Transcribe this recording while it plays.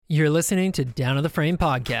You're listening to Down to the Frame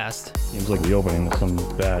podcast. Seems like the opening of some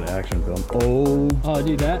bad action film. Oh,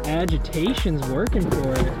 dude, that agitation's working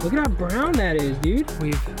for it. Look at how brown that is, dude.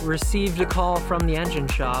 We've received a call from the engine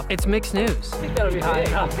shop. It's mixed news. I think that'll be high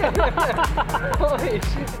enough. Holy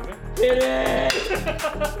shit. Hit it!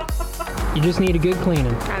 You just need a good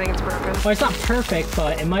cleaning. I think it's perfect. Well, it's not perfect,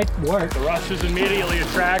 but it might work. Russ is immediately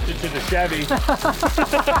attracted to the Chevy.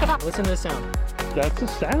 Listen to this sound. That's a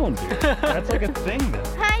sound, dude. That's like a thing now.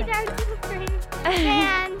 Hi, Down to the Frame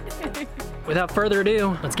fan. Without further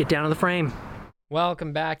ado, let's get down to the frame.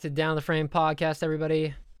 Welcome back to Down to the Frame podcast,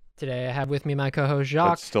 everybody. Today I have with me my co-host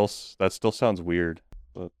Jacque. That still sounds weird,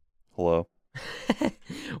 but hello.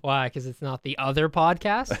 Why? Because it's not the other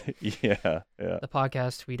podcast? Yeah. The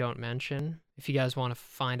podcast we don't mention. If you guys want to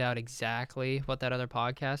find out exactly what that other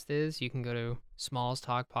podcast is, you can go to Smalls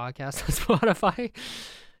Talk Podcast on Spotify.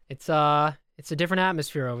 It's a different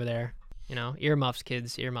atmosphere over there. You know, earmuffs,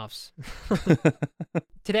 kids, earmuffs.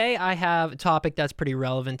 Today I have a topic that's pretty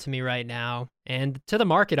relevant to me right now and to the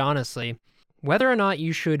market, honestly. Whether or not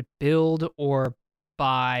you should build or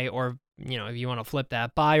buy, or, you know, if you want to flip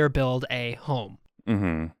that, buy or build a home.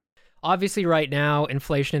 Mm-hmm. Obviously, right now,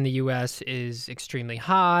 inflation in the U.S. is extremely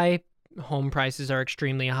high. Home prices are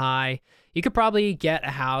extremely high. You could probably get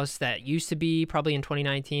a house that used to be probably in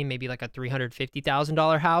 2019, maybe like a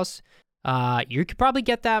 $350,000 house. You could probably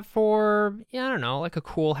get that for, I don't know, like a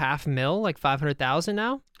cool $500,000, like $500,000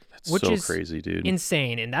 now. That's which so is crazy, dude.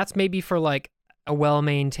 Insane. And that's maybe for like a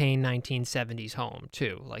well-maintained 1970s home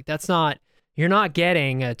too. Like you're not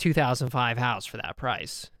getting a 2005 house for that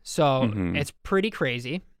price. So It's pretty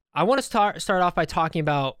crazy. I want to start off by talking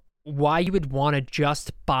about why you would want to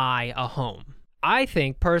just buy a home. I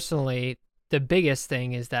think personally, the biggest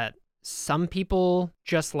thing is that some people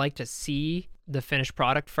just like to see the finished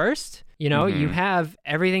product first. You know, you have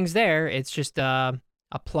everything's there. It's just a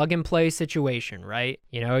plug and play situation, right?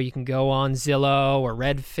 You know, you can go on Zillow or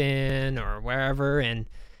Redfin or wherever and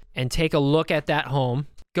take a look at that home,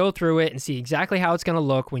 go through it and see exactly how it's going to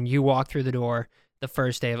look when you walk through the door the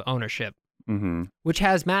first day of ownership, which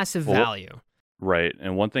has massive value. Right.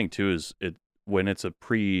 And one thing too is when it's a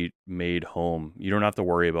pre-made home, you don't have to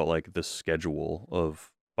worry about like the schedule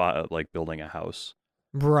of like building a house.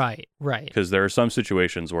 Right. Because there are some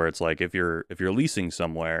situations where it's like if you're leasing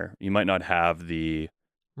somewhere, you might not have the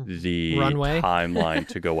runway timeline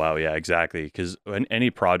to go out. Yeah, exactly. Because any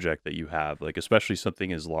project that you have, like especially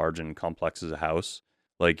something as large and complex as a house,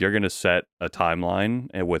 like you're going to set a timeline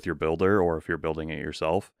with your builder, or if you're building it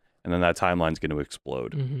yourself, and then that timeline's going to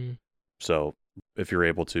explode. So if you're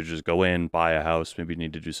able to just go in, buy a house, maybe you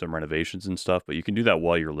need to do some renovations and stuff, but you can do that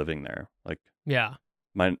while you're living there. Like, yeah.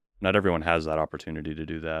 Not everyone has that opportunity to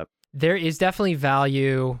do that. There is definitely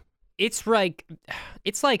value. It's like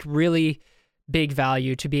really big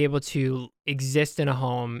value to be able to exist in a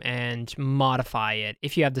home and modify it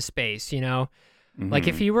if you have the space, you know? Like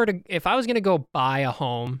if I was going to go buy a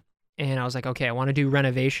home and I was like, okay, I want to do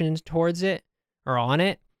renovations towards it or on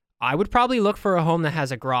it, I would probably look for a home that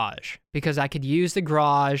has a garage, because I could use the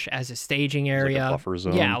garage as a staging area. Like a buffer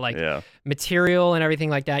zone. Yeah, material and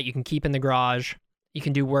everything like that you can keep in the garage. You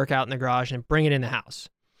can do work out in the garage and bring it in the house,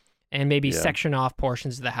 and maybe section off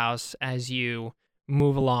portions of the house as you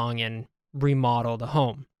move along and remodel the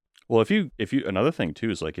home. Well, if you another thing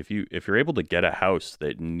too is like if you're able to get a house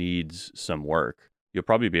that needs some work, you'll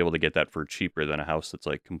probably be able to get that for cheaper than a house that's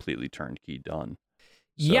like completely turnkey done.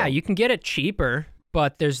 So, yeah, you can get it cheaper,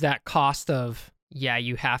 but there's that cost of,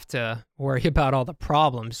 you have to worry about all the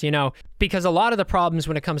problems, you know, because a lot of the problems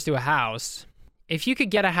when it comes to a house, if you could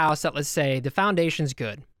get a house that, let's say, the foundation's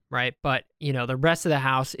good, right? But, you know, the rest of the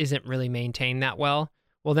house isn't really maintained that well,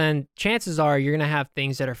 then chances are you're going to have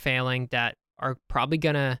things that are failing that are probably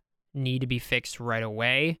going to need to be fixed right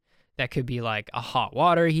away. That could be like a hot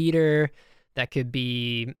water heater. That could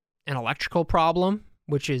be an electrical problem,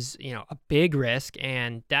 which is, you know, a big risk.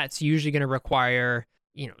 And that's usually going to require,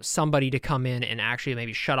 you know, somebody to come in and actually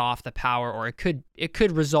maybe shut off the power, or it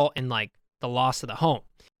could result in like the loss of the home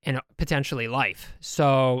and potentially life.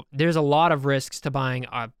 So there's a lot of risks to buying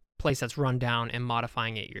a place that's run down and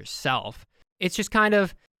modifying it yourself. It's just kind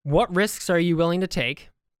of, what risks are you willing to take?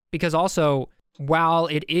 Because also, while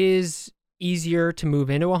it is easier to move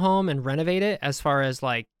into a home and renovate it as far as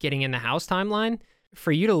like getting in the house timeline,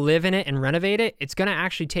 for you to live in it and renovate it, it's going to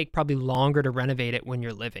actually take probably longer to renovate it when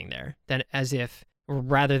you're living there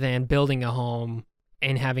rather than building a home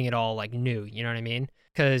and having it all like new. You know what I mean?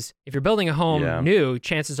 Because if you're building a home new,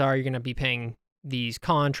 chances are you're going to be paying these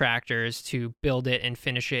contractors to build it and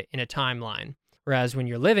finish it in a timeline. Whereas when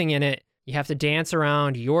you're living in it, you have to dance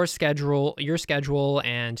around your schedule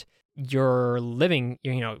and you're living,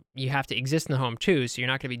 you have to exist in the home too. So you're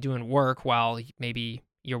not going to be doing work while maybe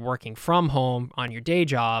you're working from home on your day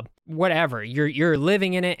job, whatever. You're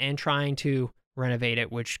living in it and trying to renovate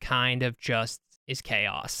it, which kind of just is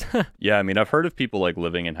chaos. Yeah, I mean, I've heard of people like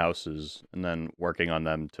living in houses and then working on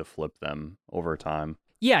them to flip them over time.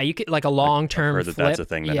 Yeah, you could like a long-term I've heard flip. that's a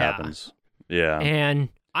thing that happens. Yeah. And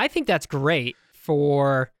I think that's great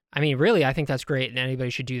really, I think that's great, and anybody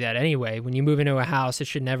should do that anyway. When you move into a house, it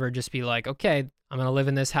should never just be like, okay, I'm going to live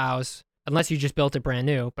in this house, unless you just built it brand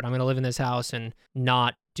new, but I'm going to live in this house and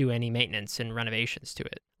not do any maintenance and renovations to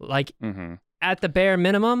it. Like, at the bare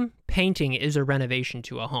minimum, painting is a renovation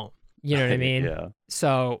to a home. You know what I mean? Yeah.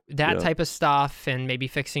 So that type of stuff, and maybe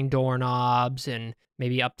fixing doorknobs and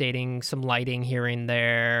maybe updating some lighting here and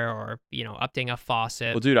there, or, updating a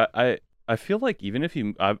faucet. Well, dude, I feel like even if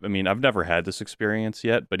I mean, I've never had this experience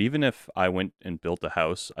yet, but even if I went and built a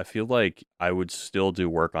house, I feel like I would still do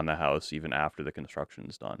work on the house even after the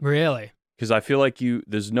construction's done. Really? Because I feel like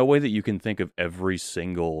there's no way that you can think of every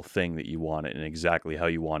single thing that you want it and exactly how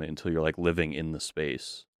you want it until you're like living in the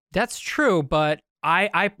space. That's true, but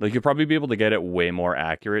I like you'll probably be able to get it way more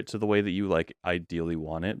accurate to the way that you like ideally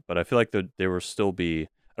want it, but I feel like there will still be,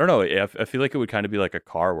 I don't know, I feel like it would kind of be like a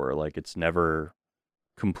car where like it's never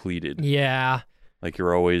completed. Yeah. Like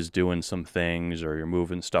you're always doing some things, or you're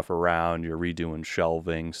moving stuff around, you're redoing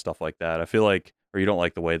shelving, stuff like that. I feel like, or you don't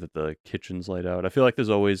like the way that the kitchen's laid out. I feel like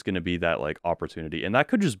there's always going to be that like opportunity, and that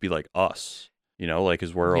could just be like us, like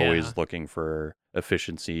as we're always looking for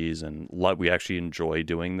efficiencies and we actually enjoy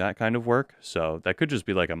doing that kind of work. So that could just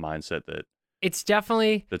be like a mindset that it's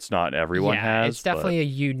definitely that's not everyone has. It's definitely a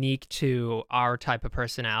unique to our type of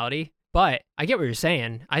personality. But I get what you're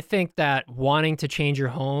saying. I think that wanting to change your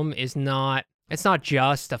home it's not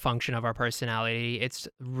just a function of our personality. It's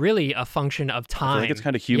really a function of time. I think it's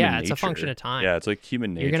kind of human nature. Yeah, it's a function of time. Yeah, it's like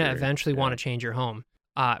human nature. You're going to eventually want to change your home.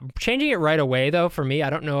 Changing it right away, though, for me, I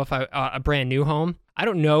don't know if a brand new home, I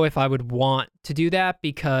don't know if I would want to do that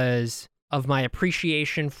because of my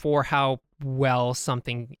appreciation for how well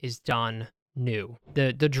something is done new.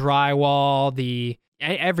 The drywall,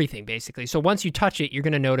 everything basically. So once you touch it, you're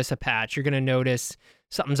going to notice a patch. You're going to notice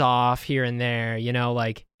something's off here and there,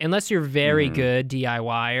 like unless you're very good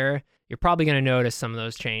DIYer, you're probably going to notice some of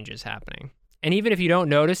those changes happening. And even if you don't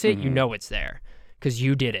notice it, you know it's there because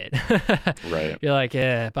you did it. Right. You're like,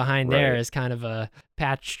 behind there is kind of a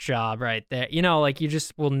patch job right there. Like you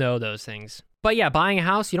just will know those things. But yeah, buying a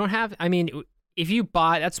house, you don't have, if you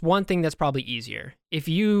buy, that's one thing that's probably easier. If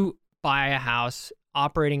you buy a house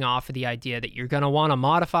operating off of the idea that you're going to want to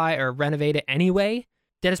modify or renovate it anyway,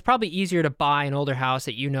 then it's probably easier to buy an older house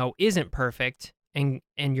that isn't perfect and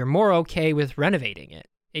you're more okay with renovating it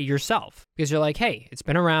yourself because you're like, hey, it's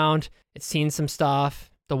been around, it's seen some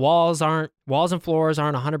stuff. The walls and floors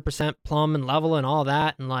aren't 100% plumb and level and all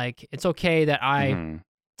that, and like it's okay that I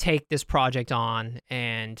take this project on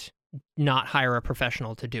and not hire a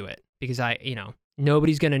professional to do it because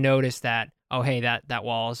nobody's going to notice that, oh, hey, that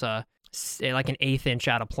wall's like an 1/8 inch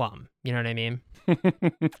out of plumb. You know what I mean?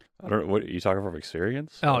 I don't know. What are you talking from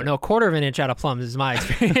experience? Oh, no, 1/4 inch out of plums is my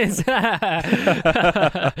experience.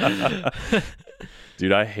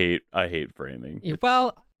 Dude, I hate framing.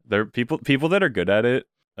 Well, there are people that are good at it.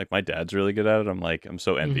 Like my dad's really good at it. I'm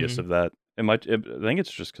so envious of that. I think it's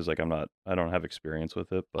just because like I don't have experience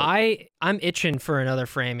with it. But I'm itching for another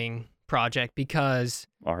framing project because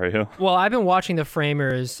are you? Well, I've been watching the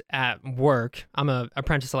framers at work. I'm an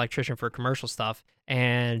apprentice electrician for commercial stuff,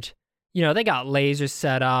 and they got lasers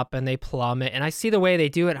set up and they plumb it, and I see the way they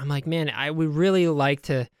do it. I'm like, man, I would really like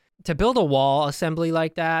to build a wall assembly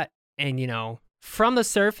like that, and from the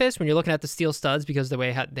surface when you're looking at the steel studs, because the way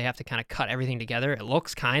they have to kind of cut everything together, it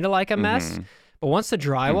looks kind of like a mess. But once the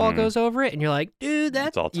drywall goes over it, and you're like, dude,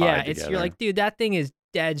 it's all tied together. You're like, dude, that thing is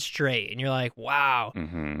dead straight, and you're like, wow.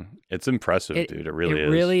 It's impressive, dude. It really is.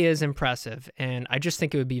 It really is impressive, and I just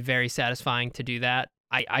think it would be very satisfying to do that.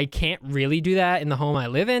 I can't really do that in the home I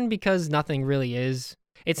live in because nothing really is.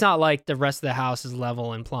 It's not like the rest of the house is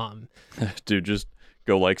level and plumb. Dude, just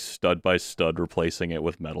go like stud by stud, replacing it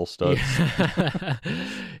with metal studs.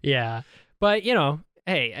 Yeah. But,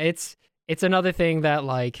 hey, it's another thing that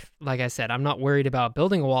like I said, I'm not worried about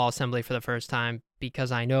building a wall assembly for the first time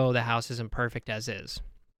because I know the house isn't perfect as is.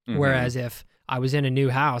 Whereas if I was in a new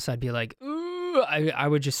house, I'd be like, ooh, I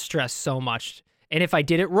would just stress so much. And if I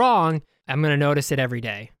did it wrong, I'm going to notice it every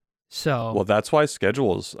day. So, well, that's why I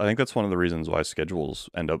think that's one of the reasons why schedules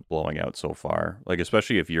end up blowing out so far. Like,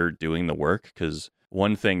 especially if you're doing the work, because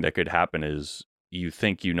one thing that could happen is you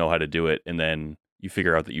think you know how to do it, and then you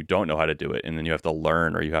figure out that you don't know how to do it, and then you have to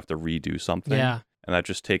learn or you have to redo something. Yeah. And that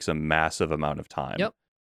just takes a massive amount of time. Yep.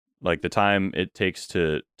 like the time it takes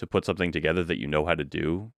to put something together that you know how to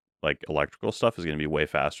do, like electrical stuff, is going to be way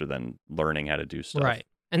faster than learning how to do stuff. Right.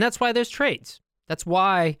 And that's why there's trades. That's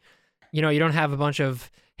why, you don't have a bunch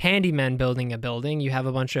of handymen building a building. You have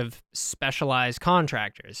a bunch of specialized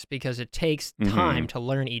contractors because it takes time to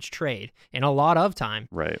learn each trade and a lot of time.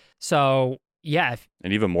 Right. So, yeah.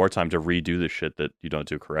 And even more time to redo the shit that you don't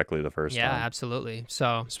do correctly the first time. Yeah, absolutely.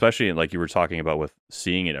 So, especially like you were talking about with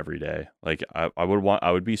seeing it every day. Like I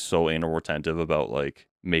would be so anal retentive about like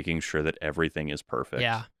making sure that everything is perfect.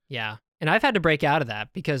 Yeah. Yeah. And I've had to break out of that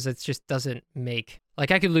because it just doesn't make,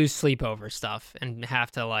 like, I could lose sleep over stuff and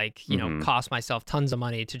have to, like, cost myself tons of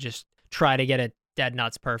money to just try to get it dead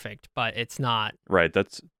nuts perfect, but it's not. Right.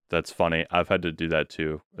 That's funny. I've had to do that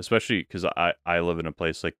too, especially because I live in a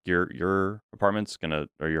place like your apartment's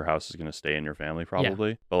or your house is gonna stay in your family probably.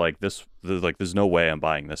 Yeah. But like there's no way I'm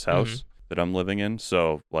buying this house that I'm living in.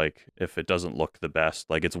 So like if it doesn't look the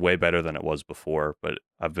best, like it's way better than it was before. But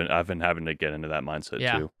I've been having to get into that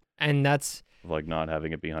mindset too. And that's like not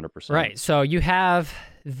having it be 100%. Right. So you have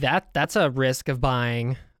that's a risk of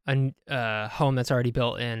buying a home that's already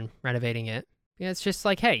built and renovating it. It's just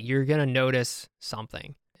like, hey, you're going to notice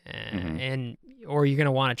something and or you're going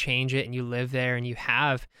to want to change it and you live there and you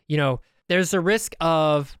have, there's a risk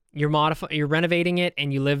of you're renovating it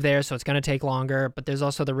and you live there, so it's going to take longer, but there's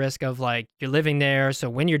also the risk of like you're living there, so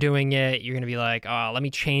when you're doing it, you're going to be like, oh, let me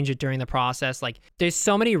change it during the process. Like there's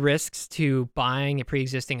so many risks to buying a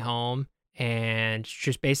pre-existing home and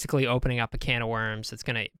just basically opening up a can of worms that's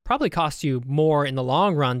going to probably cost you more in the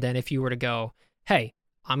long run than if you were to go, hey,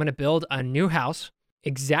 I'm going to build a new house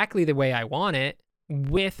exactly the way I want it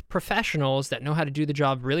with professionals that know how to do the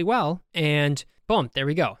job really well, and boom, there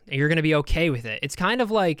we go. You're going to be okay with it. It's kind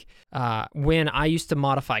of like when I used to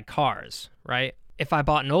modify cars, right? If I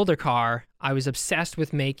bought an older car, I was obsessed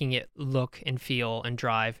with making it look and feel and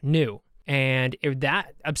drive new. And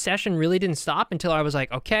that obsession really didn't stop until I was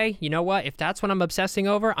like, okay, you know what? If that's what I'm obsessing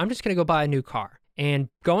over, I'm just going to go buy a new car. And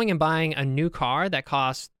going and buying a new car that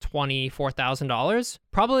costs $24,000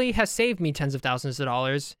 probably has saved me tens of thousands of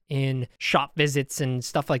dollars in shop visits and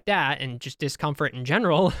stuff like that, and just discomfort in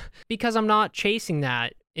general, because I'm not chasing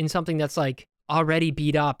that in something that's like already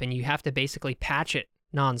beat up and you have to basically patch it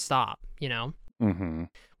nonstop,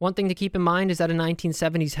 One thing to keep in mind is that a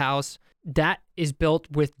 1970s house that is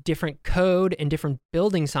built with different code and different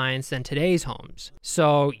building science than today's homes.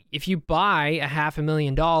 So if you buy a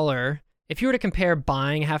 $500,000, if you were to compare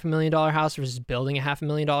buying a $500,000 house versus building a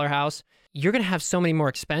 $500,000 house, you're going to have so many more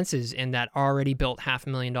expenses in that already built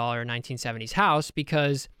 $500,000 1970s house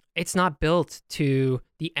because it's not built to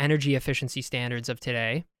the energy efficiency standards of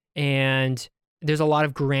today. And there's a lot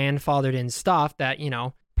of grandfathered in stuff that,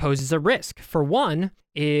 poses a risk. For one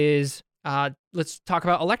is, let's talk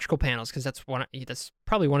about electrical panels, because that's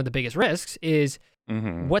probably one of the biggest risks is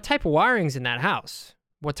what type of wiring's in that house?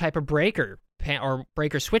 What type of breaker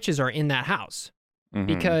switches are in that house?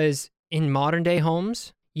 Because in modern day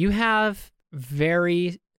homes, you have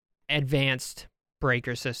very advanced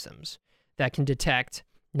breaker systems that can detect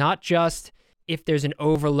not just if there's an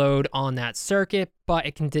overload on that circuit, but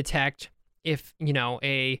it can detect if,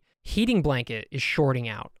 a heating blanket is shorting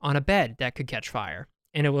out on a bed that could catch fire,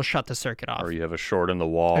 and it will shut the circuit off. Or you have a short in the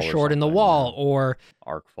wall. Or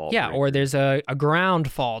arc fault. Yeah, or there's a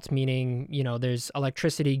ground fault, meaning, there's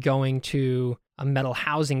electricity going to a metal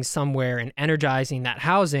housing somewhere and energizing that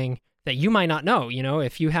housing that you might not know.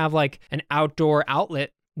 If you have like an outdoor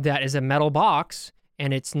outlet that is a metal box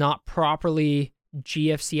and it's not properly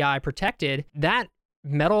GFCI protected, that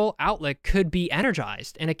metal outlet could be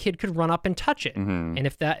energized and a kid could run up and touch it. And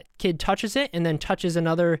if that kid touches it and then touches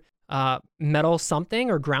another metal something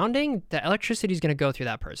or grounding, the electricity is going to go through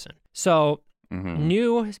that person. So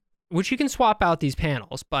new, which you can swap out these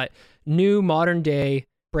panels, but new modern day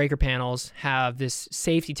breaker panels have this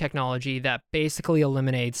safety technology that basically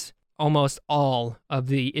eliminates almost all of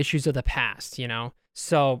the issues of the past,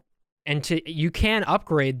 So, you can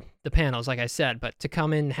upgrade the panels, like I said, but to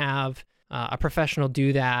come in and have a professional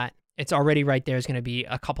do that, it's already right there is going to be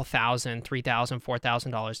a couple $1,000, $3,000,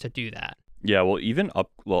 $4,000 to do that. Yeah, well,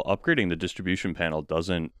 upgrading the distribution panel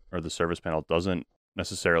or the service panel doesn't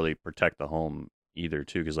necessarily protect the home either,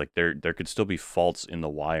 too, because like there could still be faults in the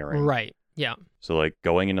wiring. Right. Yeah. So like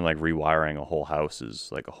going in and like rewiring a whole house is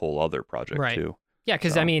like a whole other project too. Yeah,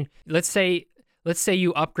 because I mean, let's say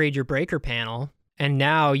you upgrade your breaker panel and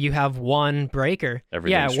now you have one breaker.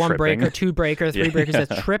 Everything's one tripping. breaker, two breaker, three breakers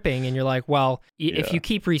that's tripping, and you're like, well, if you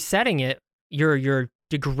keep resetting it, you're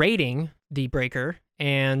degrading the breaker,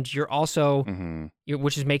 and you're also, Mm-hmm.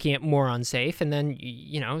 which is making it more unsafe. And then,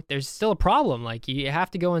 there's still a problem. Like you have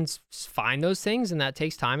to go and find those things, and that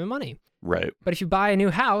takes time and money. Right. But if you buy a new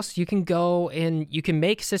house, you can go and you can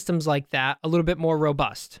make systems like that a little bit more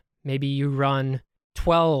robust. Maybe you run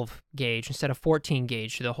 12 gauge instead of 14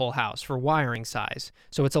 gauge to the whole house for wiring size.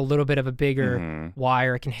 So it's a little bit of a bigger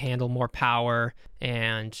wire. It can handle more power,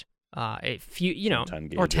 and if you 10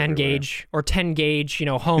 gauge or 10 gauge or 10 gauge,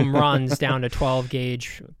 home runs down to 12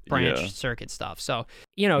 gauge branch circuit stuff. So,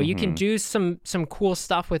 you can do some cool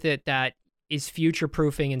stuff with it that is future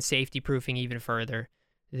proofing and safety proofing even further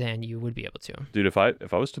than you would be able to. Dude, if I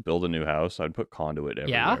was to build a new house, I'd put conduit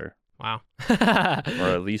everywhere. Wow. Or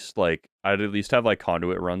at least I'd at least have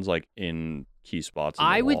conduit runs in key spots in the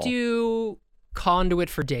I would wall. do conduit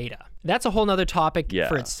for data. That's a whole nother topic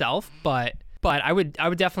for itself, but I would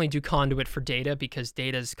definitely do conduit for data, because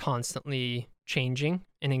data is constantly changing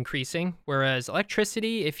and increasing. Whereas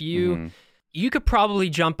electricity, if you could probably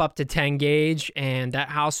jump up to 10 gauge and that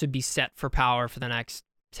house would be set for power for the next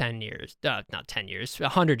 10 years. Not 10 years,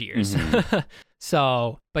 100 years.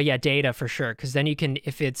 So, but yeah, data for sure. Because then you can,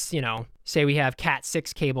 if it's, say we have Cat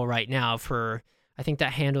 6 cable right now I think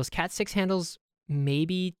that Cat 6 handles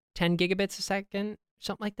maybe 10 gigabits a second,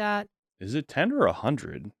 something like that. Is it 10 or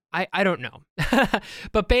 100? I don't know.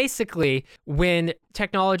 But basically, when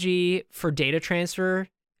technology for data transfer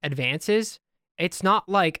advances, it's not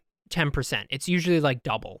 10%. It's usually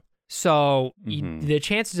double. So the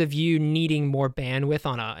chances of you needing more bandwidth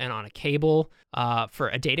on a cable for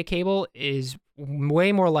a data cable is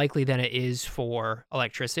way more likely than it is for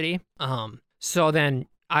electricity. So then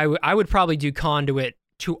I would probably do conduit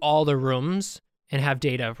to all the rooms and have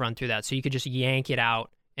data run through that. So you could just yank it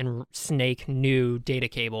out and snake new data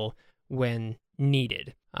cable when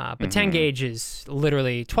needed. But 10 gauge is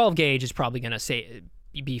literally 12 gauge is probably going to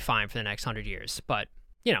be fine for the next 100 years. But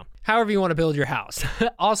however you want to build your house.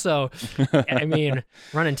 Also, I mean,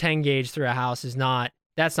 running 10 gauge through a house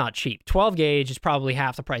that's not cheap. 12 gauge is probably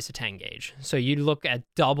half the price of 10 gauge. So you'd look at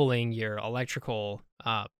doubling your electrical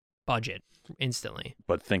budget instantly.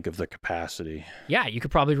 But think of the capacity. Yeah, you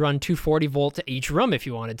could probably run 240 volt to each room if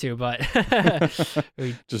you wanted to, but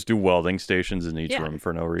just do welding stations in each room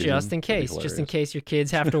for no reason. Just in case your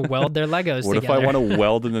kids have to weld their Legos what together. if I want to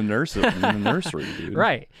weld in the nursery, dude?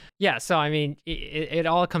 Right. Yeah, so I mean, it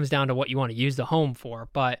all comes down to what you want to use the home for,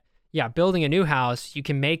 but yeah, building a new house, you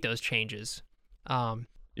can make those changes.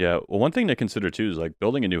 Yeah, well, one thing to consider too is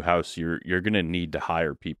building a new house, you're going to need to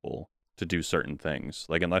hire people to do certain things.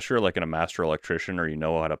 Unless you're a master electrician or you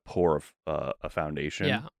know how to pour a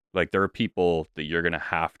foundation, there are people that you're going to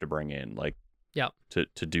have to bring in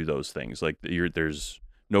to do those things. There's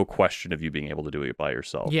no question of you being able to do it by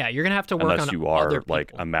yourself. Yeah, you're going to have to work unless on you are other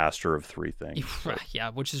people. a master of three things. Yeah,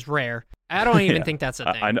 which is rare. I don't even think that's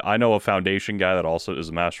a thing. I know a foundation guy that also is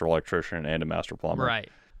a master electrician and a master plumber. Right.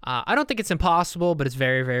 I don't think it's impossible, but it's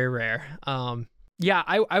very, very rare. Yeah,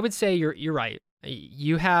 I would say you're right.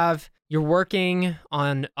 You're working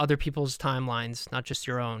on other people's timelines, not just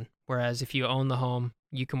your own. Whereas if you own the home,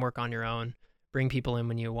 you can work on your own, bring people in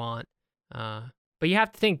when you want. But you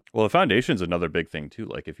have to think. Well, the foundation's another big thing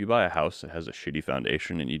too. If you buy a house that has a shitty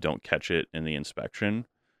foundation and you don't catch it in the inspection,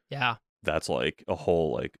 that's a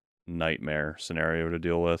whole nightmare scenario to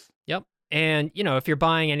deal with. Yep. And if you're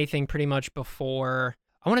buying anything pretty much before,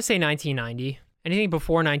 I want to say 1990. Anything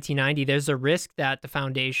before 1990, there's a risk that the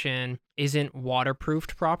foundation isn't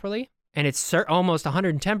waterproofed properly. And it's almost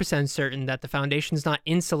 110% certain that the foundation's not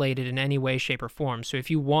insulated in any way, shape, or form. So if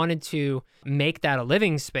you wanted to make that a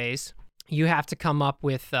living space, you have to come up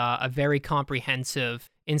with a very comprehensive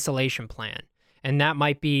insulation plan. And that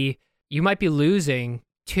you might be losing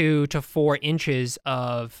 2 to 4 inches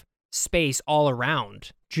of space all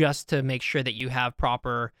around just to make sure that you have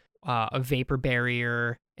proper a vapor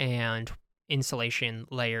barrier and insulation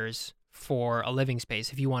layers for a living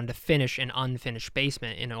space if you wanted to finish an unfinished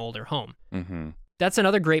basement in an older home. That's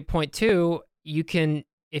another great point too.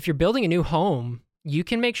 If you're building a new home, you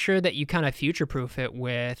can make sure that you kind of future-proof it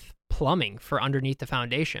with plumbing for underneath the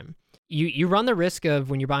foundation. You run the risk of,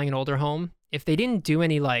 when you're buying an older home, if they didn't do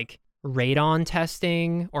any radon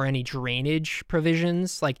testing or any drainage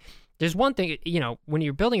provisions, there's one thing, when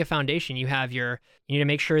you're building a foundation, you need to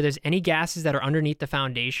make sure there's any gases that are underneath the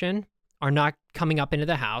foundation are not coming up into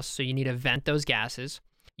the house. So you need to vent those gases.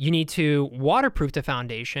 You need to waterproof the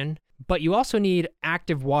foundation, but you also need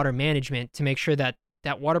active water management to make sure that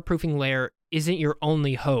that waterproofing layer isn't your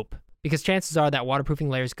only hope, because chances are that waterproofing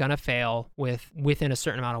layer is going to fail within a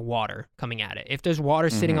certain amount of water coming at it. If there's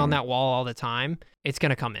water sitting on that wall all the time, it's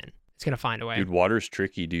going to come in. It's going to find a way. Dude, water's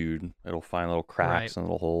tricky, dude. It'll find little cracks and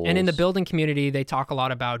little holes. And in the building community, they talk a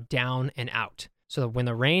lot about down and out. So when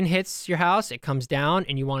the rain hits your house, it comes down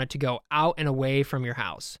and you want it to go out and away from your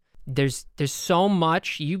house. There's so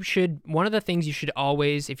much. One of the things you should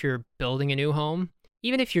always, if you're building a new home,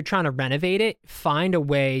 even if you're trying to renovate it, find a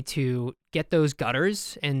way to get those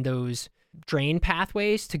gutters and those drain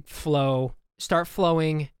pathways to start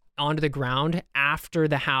flowing onto the ground after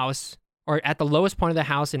the house, or at the lowest point of the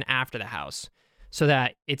house and after the house, so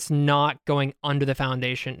that it's not going under the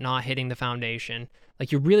foundation, not hitting the foundation.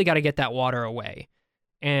 Like, you really got to get that water away.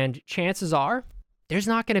 And chances are, there's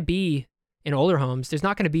not going to be, in older homes, there's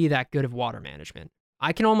not going to be that good of water management.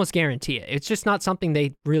 I can almost guarantee it. It's just not something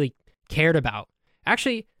they really cared about.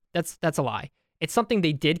 Actually, that's a lie. It's something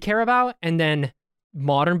they did care about, and then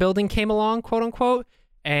modern building came along, quote unquote,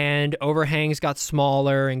 and overhangs got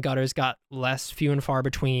smaller and gutters got less few and far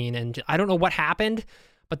between. And I don't know what happened,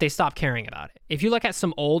 but they stopped caring about it. If you look at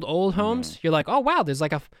some old homes, you're like, oh, wow, there's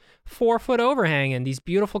like a 4-foot overhang and these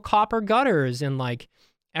beautiful copper gutters and like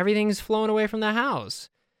everything's flowing away from the house.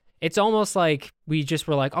 It's almost like we just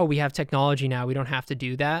were like, oh, we have technology now. We don't have to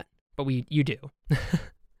do that, but you do.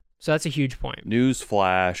 So that's a huge point. News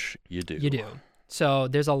flash, you do. You do. So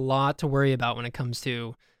there's a lot to worry about when it comes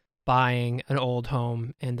to buying an old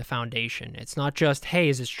home and the foundation. It's not just, hey,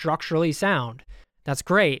 is it structurally sound? That's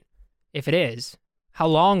great if it is. How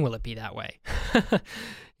long will it be that way?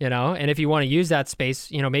 And if you want to use that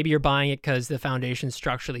space, maybe you're buying it because the foundation's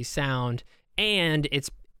structurally sound and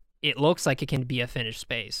it looks like it can be a finished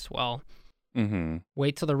space. Well,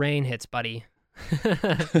 wait till the rain hits, buddy.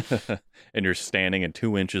 And you're standing in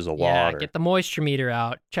 2 inches of Yeah, water. get the moisture meter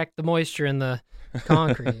out. Check the moisture in the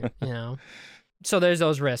concrete, So there's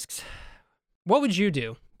those risks. What would you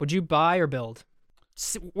do? Would you buy or build?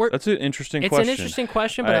 That's an interesting question. It's an interesting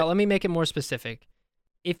question, but let me make it more specific.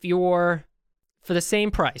 If you're, for the same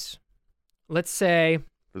price, let's say...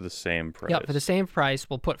 For the same price. Yeah, for the same price,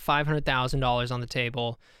 we'll put $500,000 on the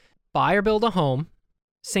table. Buy or build a home,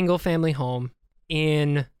 single-family home,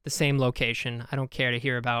 in the same location. I don't care to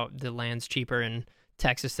hear about the land's cheaper in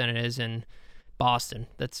Texas than it is in Boston.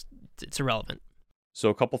 It's irrelevant. So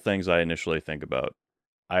a couple things I initially think about.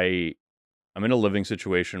 I'm in a living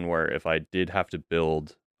situation where if I did have to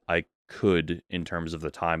build, I could in terms of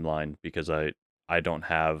the timeline because I don't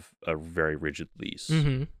have a very rigid lease.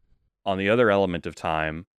 Mm-hmm. On the other element of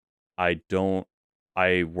time,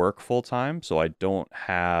 I work full time, so I don't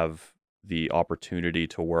have the opportunity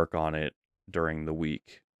to work on it during the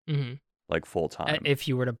week, like full time. If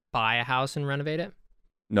you were to buy a house and renovate it?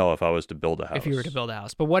 No, if I was to build a house. If you were to build a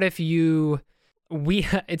house. But what if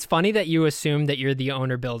it's funny that you assume that you're the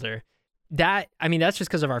owner builder. That's just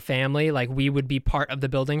because of our family. Like, we would be part of the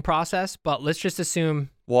building process, but let's just assume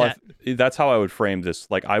that's how I would frame this.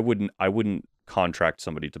 Like, I wouldn't contract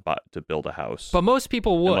somebody to build a house. But most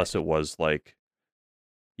people would. Unless it was like,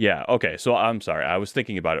 yeah, okay. So I'm sorry. I was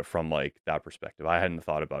thinking about it from like that perspective. I hadn't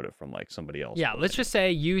thought about it from like somebody else. Yeah, let's just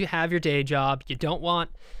say you have your day job. You don't want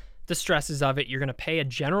the stresses of it. You're going to pay a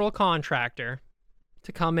general contractor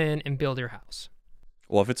to come in and build your house.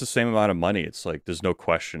 Well, if it's the same amount of money, it's like there's no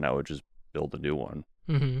question I would just build a new one.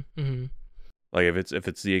 Like if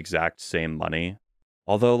it's the exact same money,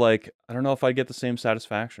 although like I don't know if I'd get the same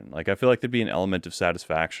satisfaction. Like I feel like there'd be an element of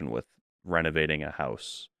satisfaction with renovating a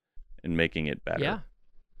house and making it better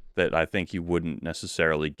that I think you wouldn't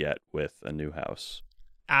necessarily get with a new house.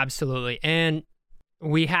 Absolutely. And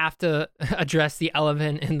we have to address the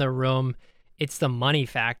elephant in the room. It's the money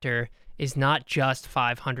factor. Is not just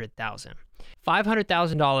 $500,000.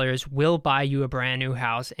 $500,000 will buy you a brand new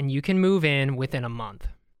house and you can move in within a month.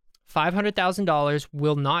 $500,000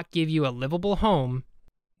 will not give you a livable home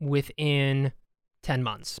within 10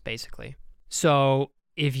 months, basically. So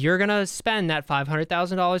if you're going to spend that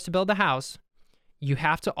 $500,000 to build a house, you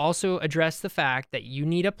have to also address the fact that you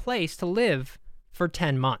need a place to live for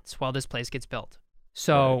 10 months while this place gets built.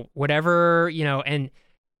 So whatever, and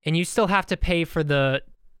you still have to pay for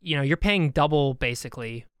you're paying double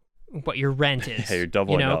basically what your rent is. Yeah, you're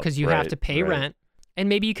doubling up, because you have to pay rent. And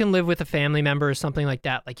maybe you can live with a family member or something like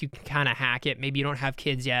that. Like you can kind of hack it. Maybe you don't have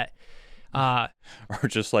kids yet. Or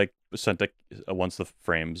just like once the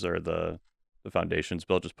frames or the foundation's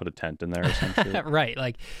built, just put a tent in there or something. Right.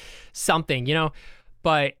 Like something,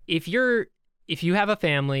 But if you have a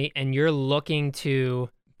family and you're looking to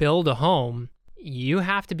build a home, you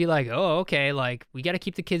have to be like, oh, okay, like we got to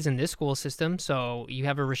keep the kids in this school system. So you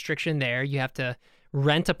have a restriction there. You have to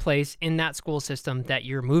rent a place in that school system that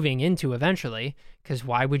you're moving into eventually. Because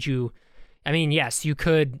why would you? I mean, yes, you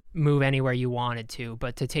could move anywhere you wanted to,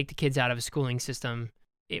 but to take the kids out of a schooling system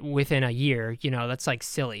within a year, that's like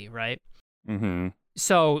silly, right? Mm-hmm.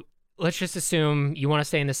 So let's just assume you want to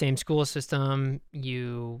stay in the same school system.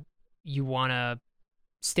 You want to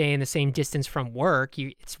stay in the same distance from work.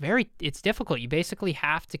 It's difficult. You basically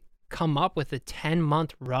have to come up with a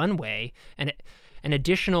 10-month runway and an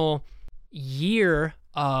additional year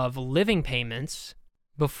of living payments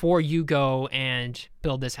before you go and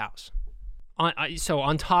build this house. So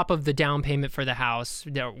on top of the down payment for the house,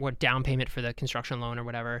 what down payment for the construction loan or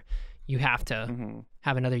whatever, you have to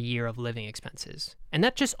have another year of living expenses. And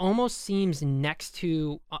that just almost seems next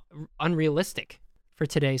to unrealistic for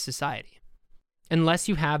today's society. Unless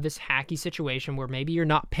you have this hacky situation where maybe you're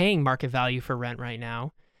not paying market value for rent right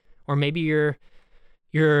now, or maybe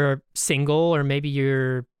you're single, or maybe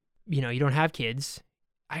you don't have kids.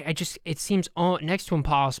 It seems next to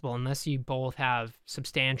impossible unless you both have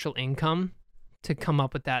substantial income to come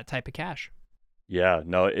up with that type of cash. Yeah,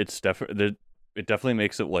 no, it definitely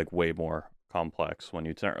makes it like way more complex when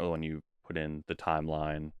you put in the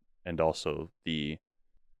timeline and also the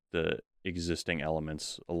existing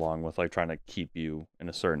elements, along with like trying to keep you in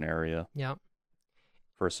a certain area. Yeah.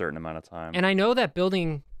 For a certain amount of time. And I know that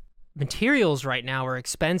building materials right now are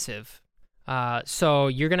expensive. So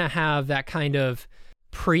you're going to have that kind of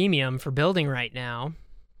premium for building right now.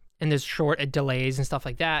 And there's short delays and stuff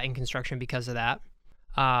like that in construction because of that.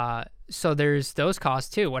 So there's those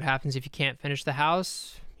costs too. What happens if you can't finish the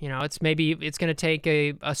house? It's going to take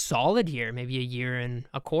a solid year, maybe a year and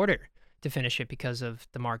a quarter to finish it because of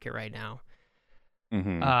the market right now.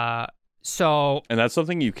 Mm-hmm. And that's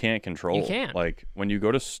something you can't control. You can't. Like when you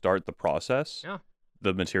go to start the process,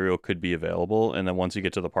 the material could be available, and then once you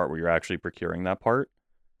get to the part where you're actually procuring that part,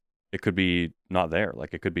 it could be not there.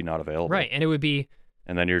 Like it could be not available. Right, and it would be.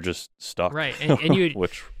 And then you're just stuck. Right, and you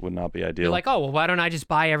which would not be ideal. You're like, oh well, why don't I just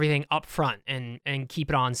buy everything up front and keep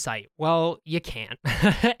it on site? Well, you can't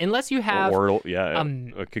unless you have.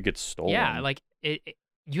 It could get stolen. Yeah, like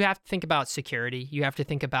you have to think about security. You have to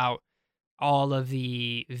think about all of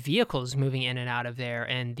the vehicles moving in and out of there,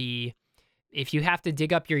 and if you have to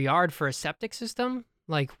dig up your yard for a septic system,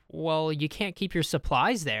 like, well, you can't keep your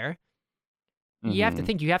supplies there. You have to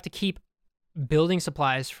think. You have to keep building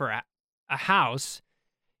supplies for a house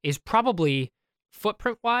is probably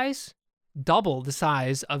footprint-wise double the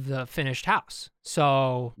size of the finished house.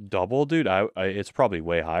 So double, dude. It's probably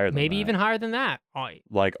way higher than maybe that. even higher than that.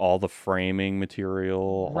 Like all the framing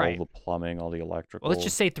material, right. all the plumbing, all the electrical. Well, let's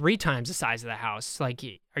just say 3 times the size of the house. Like,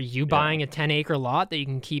 are you buying a 10-acre lot that you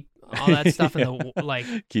can keep all that stuff in the like?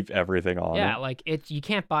 Keep everything on. Yeah, it. Like you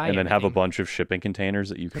can't buy. And then everything. have a bunch of shipping containers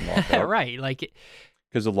that you can lock up. Right, like.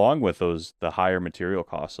 Because along with the higher material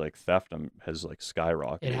costs, like theft has like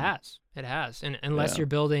skyrocketed. It has. And unless you're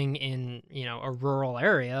building in, a rural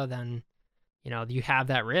area, then, you have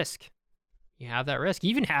that risk. You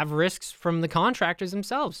even have risks from the contractors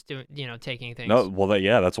themselves taking things. No, well,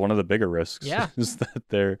 that's one of the bigger risks. Yeah. Is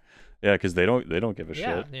that because they don't give a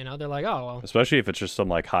shit. Yeah, they're like, oh, well. Especially if it's just some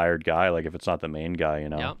like hired guy, like if it's not the main guy,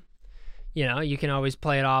 Yep. You can always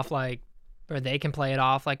play it off like, or they can play it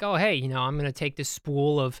off like, oh, hey, I'm going to take this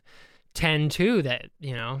spool of 10-2 that,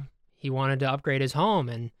 he wanted to upgrade his home.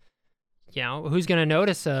 And, who's going to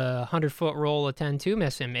notice a 100-foot roll of 10-2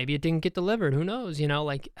 missing? Maybe it didn't get delivered. Who knows?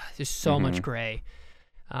 Like, there's so much gray.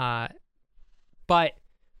 But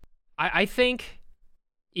I think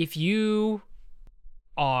if you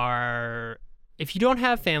don't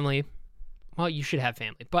have family, well, you should have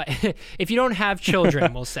family, but if you don't have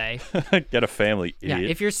children, we'll say. Get a family, idiot. Yeah,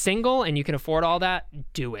 if you're single and you can afford all that,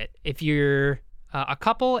 do it. If you're a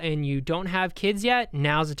couple and you don't have kids yet,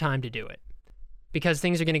 now's the time to do it. Because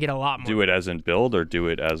things are going to get a lot more. Do it as in build or do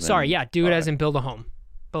it as in... do it as in build a home.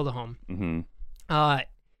 Build a home. Mm-hmm.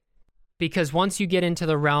 Because once you get into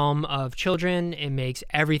the realm of children, it makes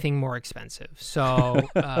everything more expensive. So...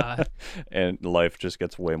 and life just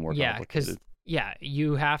gets way more complicated.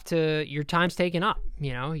 You have to, your time's taken up,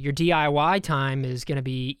 your DIY time is going to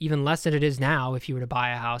be even less than it is now if you were to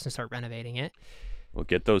buy a house and start renovating it. Well,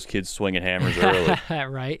 get those kids swinging hammers early.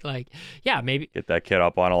 Right? Like, maybe. Get that kid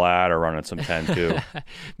up on a ladder running some 10-2.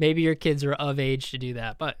 Maybe your kids are of age to do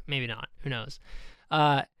that, but maybe not. Who knows?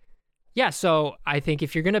 So I think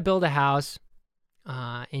if you're going to build a house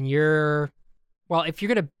if you're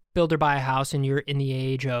going to build or buy a house and you're in the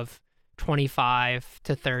age of 25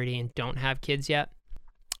 to 30 and don't have kids yet,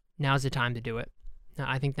 now's the time to do it.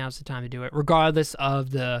 I think now's the time to do it, regardless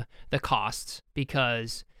of the costs,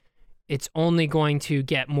 because it's only going to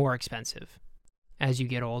get more expensive as you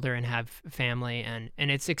get older and have family, and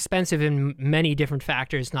it's expensive in many different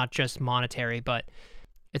factors, not just monetary, but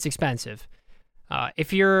it's expensive.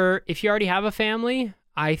 If you already have a family,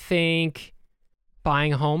 I think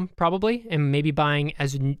buying a home probably, and maybe buying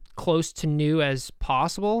as close to new as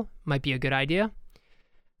possible might be a good idea.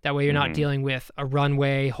 That way you're not dealing with a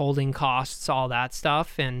runway, holding costs, all that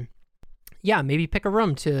stuff. And yeah, maybe pick a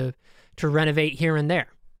room to renovate here and there.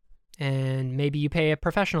 And maybe you pay a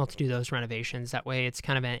professional to do those renovations. That way it's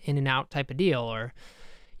kind of an in and out type of deal, or,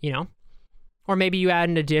 you know, or maybe you add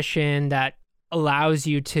an addition that allows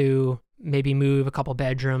you to maybe move a couple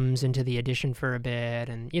bedrooms into the addition for a bit.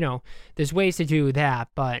 And, you know, there's ways to do that,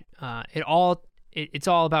 but it's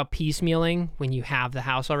all about piecemealing when you have the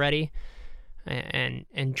house already,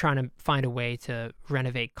 and trying to find a way to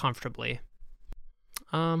renovate comfortably.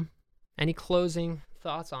 Any closing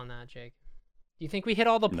thoughts on that, Jake? Do you think we hit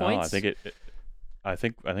all the points? No, I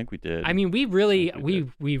think we did. I mean, we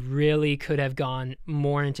really could have gone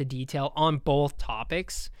more into detail on both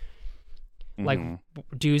topics, like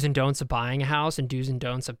do's and don'ts of buying a house and do's and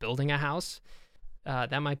don'ts of building a house.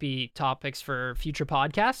 That might be topics for future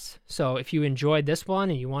podcasts. So if you enjoyed this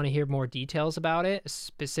one and you want to hear more details about it,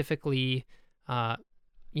 specifically,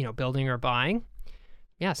 building or buying,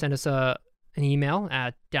 yeah, send us an email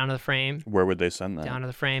at downtotheframe. Where would they send that?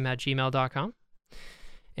 downtotheframe@gmail.com.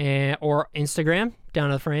 Or Instagram, Down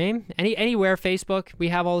to the Frame. Anywhere, Facebook. We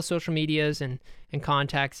have all the social medias and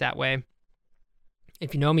contacts that way.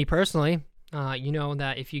 If you know me personally, you know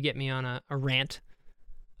that if you get me on a rant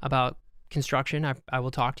about construction, I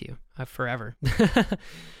will talk to you forever.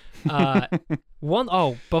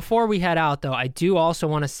 Before we head out, though, I do also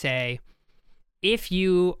want to say, if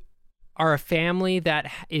you are a family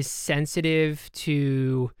that is sensitive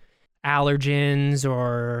to allergens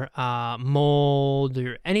or mold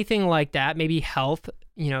or anything like that, maybe health,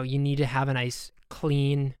 you need to have a nice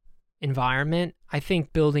clean environment. I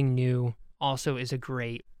think building new also is a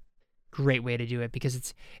great way to do it,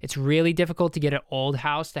 because it's really difficult to get an old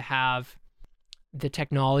house to have the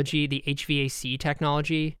technology, the HVAC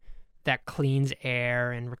technology that cleans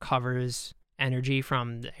air and recovers energy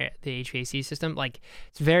from the HVAC system. Like,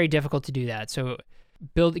 it's very difficult to do that. So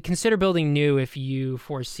consider building new if you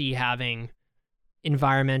foresee having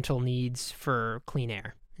environmental needs for clean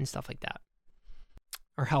air and stuff like that,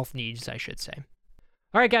 or health needs, I should say.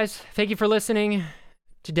 All right, guys, thank you for listening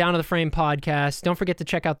to Down to the Frame podcast. Don't forget to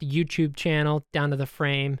check out the YouTube channel, Down to the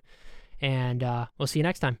Frame, and we'll see you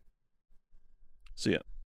next time. See ya.